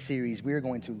rest of the series, we are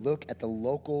going to look at the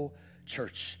local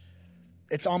church.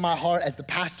 It's on my heart as the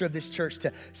pastor of this church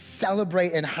to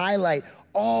celebrate and highlight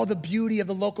all the beauty of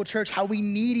the local church, how we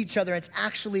need each other. It's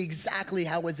actually exactly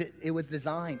how it was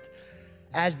designed,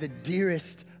 as the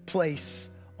dearest place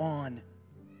on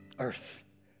earth.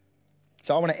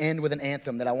 So I want to end with an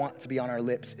anthem that I want to be on our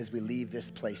lips as we leave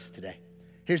this place today.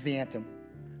 Here's the anthem.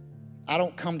 I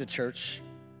don't come to church,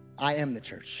 I am the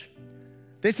church.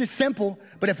 This is simple,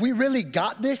 but if we really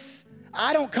got this,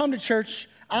 I don't come to church,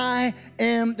 I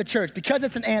am the church. Because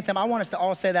it's an anthem, I want us to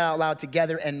all say that out loud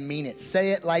together and mean it.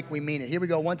 Say it like we mean it. Here we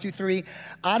go, 1, 2, 3.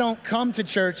 I don't come to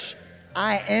church,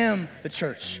 I am the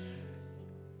church.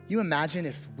 You imagine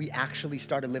if we actually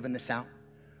started living this out?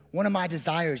 One of my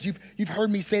desires, you've heard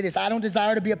me say this, I don't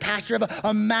desire to be a pastor of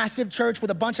a massive church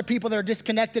with a bunch of people that are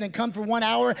disconnected and come for 1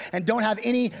 hour and don't have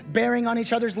any bearing on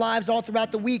each other's lives all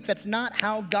throughout the week. That's not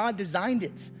how God designed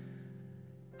it.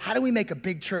 How do we make a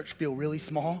big church feel really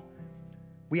small?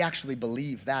 We actually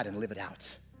believe that and live it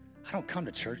out. I don't come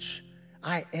to church,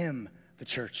 I am the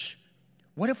church.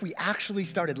 What if we actually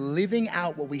started living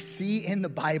out what we see in the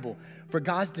Bible for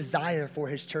God's desire for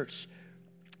his church?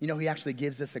 You know, he actually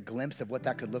gives us a glimpse of what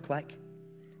that could look like.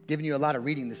 Giving you a lot of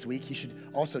reading this week. You should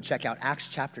also check out Acts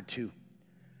chapter 2.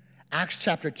 Acts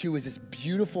chapter 2 is this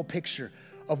beautiful picture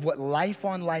of what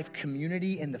life-on-life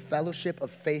community and the fellowship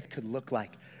of faith could look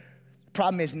like. The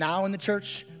problem is now in the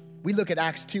church, we look at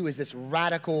Acts 2 as this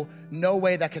radical, no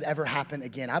way that could ever happen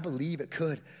again. I believe it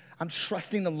could. I'm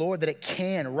trusting the Lord that it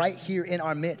can right here in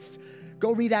our midst.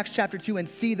 Go read Acts chapter 2 and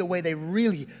see the way they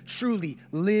really, truly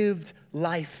lived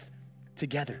life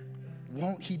together.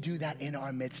 Won't he do that in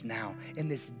our midst now, in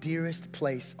this dearest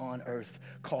place on earth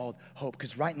called hope?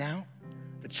 Because right now,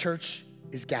 the church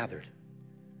is gathered.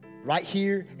 Right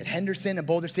here at Henderson and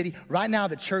Boulder City, right now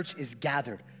the church is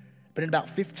gathered. But in about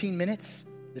 15 minutes,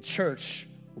 the church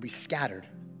will be scattered.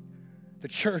 The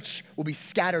church will be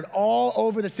scattered all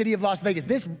over the city of Las Vegas.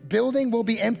 This building will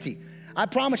be empty. I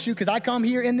promise you, because I come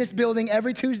here in this building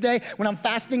every Tuesday when I'm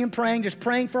fasting and praying, just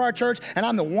praying for our church, and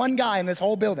I'm the one guy in this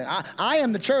whole building. I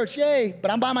am the church, yay, but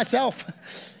I'm by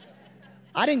myself.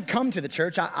 I didn't come to the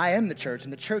church, I am the church,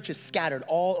 and the church is scattered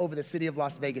all over the city of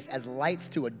Las Vegas as lights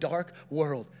to a dark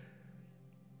world.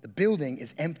 The building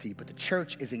is empty, but the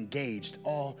church is engaged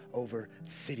all over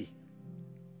the city.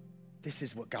 This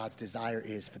is what God's desire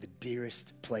is for the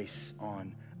dearest place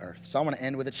on earth. So I want to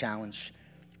end with a challenge.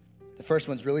 The first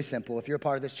one's really simple. If you're a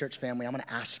part of this church family, I'm going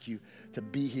to ask you to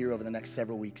be here over the next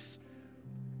several weeks.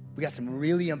 We got some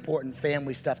really important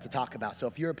family stuff to talk about. So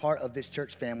if you're a part of this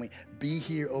church family, be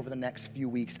here over the next few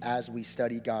weeks as we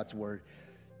study God's word.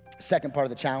 The second part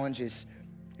of the challenge is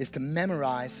to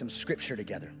memorize some scripture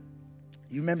together.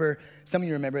 Some of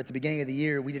you remember at the beginning of the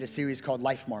year, we did a series called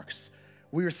Life Marks.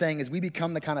 We were saying as we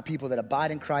become the kind of people that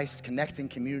abide in Christ, connect in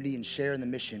community, and share in the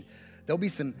mission, there'll be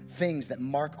some things that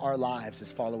mark our lives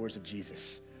as followers of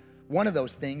Jesus. One of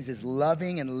those things is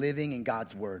loving and living in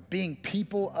God's word, being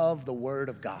people of the word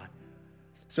of God.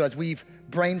 So as we've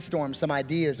brainstormed some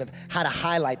ideas of how to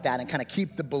highlight that and kind of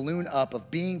keep the balloon up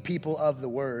of being people of the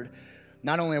word,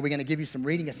 not only are we going to give you some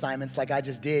reading assignments like I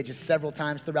just did just several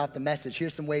times throughout the message,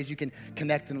 here's some ways you can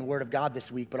connect in the word of God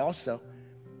this week, but also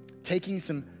taking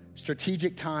some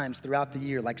strategic times throughout the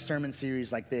year, like sermon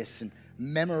series like this, and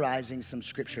memorizing some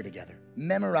scripture together,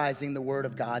 memorizing the word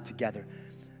of God together.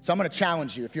 So I'm going to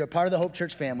challenge you. If you're a part of the Hope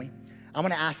Church family, I'm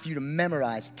going to ask you to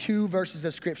memorize 2 verses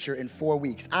of scripture in 4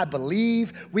 weeks. I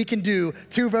believe we can do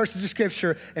 2 verses of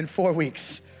scripture in 4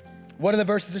 weeks. What are the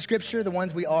verses of scripture? The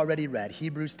ones we already read,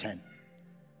 Hebrews 10.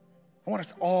 I want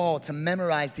us all to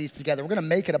memorize these together. We're going to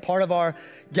make it a part of our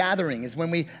gathering is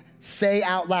when we say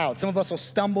out loud. Some of us will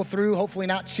stumble through, hopefully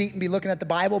not cheat and be looking at the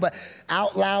Bible, but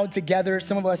out loud together.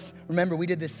 Some of us, remember, we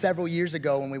did this several years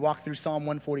ago when we walked through Psalm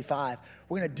 145.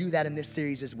 We're going to do that in this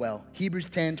series as well.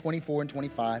 Hebrews 10, 24 and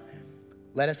 25.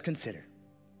 Let us consider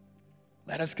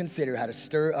how to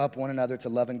stir up one another to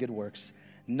love and good works,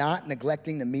 not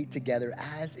neglecting to meet together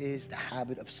as is the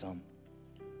habit of some,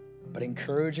 but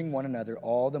encouraging one another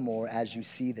all the more as you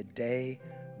see the day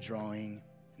drawing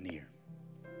near.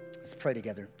 Let's pray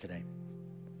together today.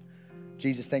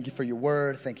 Jesus, thank you for your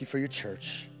word. Thank you for your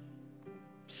church.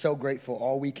 So grateful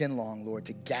all weekend long, Lord,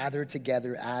 to gather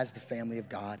together as the family of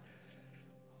God.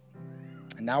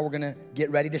 And now we're going to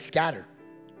get ready to scatter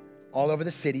all over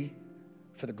the city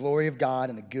for the glory of God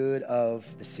and the good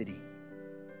of the city.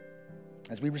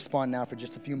 As we respond now for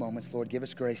just a few moments, Lord, give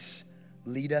us grace.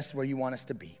 Lead us where you want us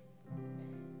to be.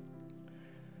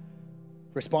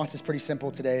 Response is pretty simple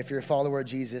today. If you're a follower of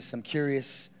Jesus, I'm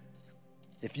curious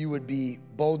if you would be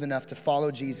bold enough to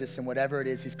follow Jesus in whatever it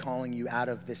is he's calling you out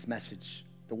of this message.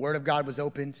 The word of God was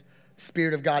opened. The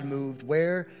Spirit of God moved.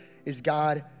 Where is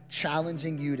God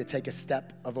challenging you to take a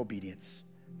step of obedience?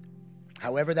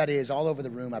 However that is, all over the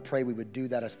room, I pray we would do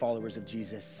that as followers of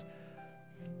Jesus.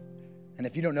 And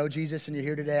if you don't know Jesus and you're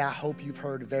here today, I hope you've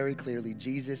heard very clearly,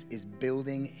 Jesus is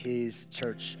building his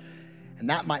church. And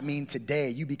that might mean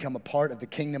today you become a part of the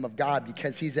kingdom of God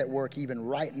because he's at work even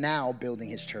right now building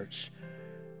his church.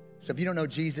 So if you don't know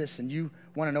Jesus and you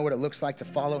want to know what it looks like to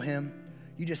follow him,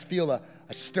 you just feel a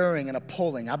stirring and a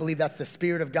pulling. I believe that's the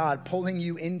Spirit of God pulling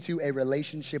you into a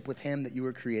relationship with him that you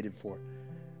were created for.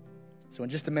 So in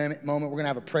just a moment, we're going to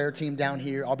have a prayer team down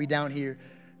here. I'll be down here.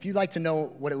 If you'd like to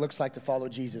know what it looks like to follow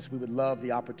Jesus, we would love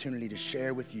the opportunity to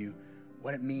share with you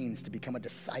what it means to become a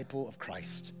disciple of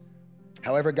Christ.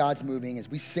 However God's moving, as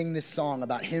we sing this song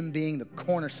about him being the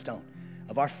cornerstone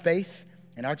of our faith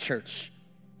and our church,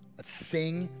 let's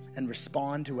sing and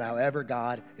respond to however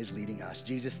God is leading us.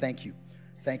 Jesus, thank you.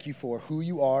 Thank you for who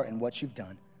you are and what you've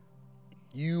done.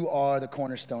 You are the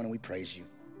cornerstone, and we praise you.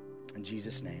 In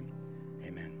Jesus' name,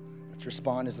 amen. Let's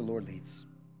respond as the Lord leads.